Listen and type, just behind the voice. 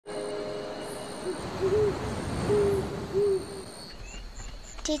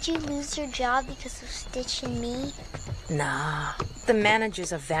Did you lose your job because of Stitch and me? Nah, the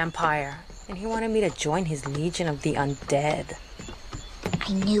manager's a vampire, and he wanted me to join his Legion of the Undead.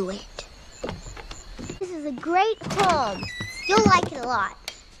 I knew it. This is a great home. You'll like it a lot.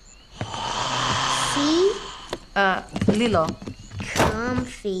 See? Lilo.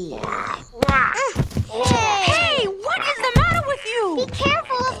 Comfy. Hey, what is the matter with you? Be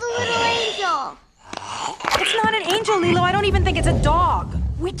careful of the little angel. It's not an angel, Lilo. I don't even think it's a dog.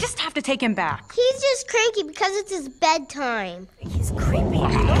 We just have to take him back. He's just cranky because it's his bedtime. He's creepy.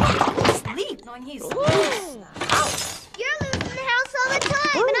 Sleep knowing he's... You're losing the house all the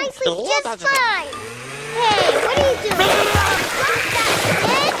time, and I sleep just fine. Hey, what are you doing? Stop that,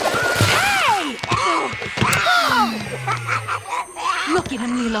 kid! Hey! Look at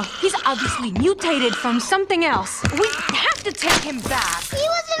him, Lilo. He's obviously mutated from something else. We have to take him back. He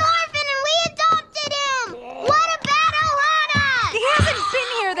was an orphan and we adopted him! What about Ohana? He hasn't been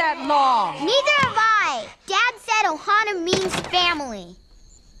here that long. Neither have I. Dad said Ohana means family.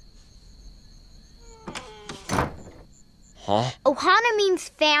 Huh? Ohana means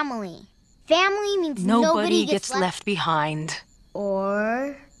family. Family means nobody gets left behind.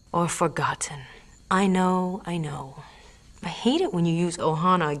 Or forgotten. I know. I hate it when you use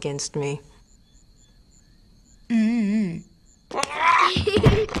Ohana against me.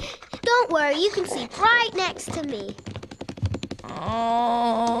 Don't worry, you can sleep right next to me.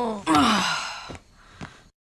 Oh.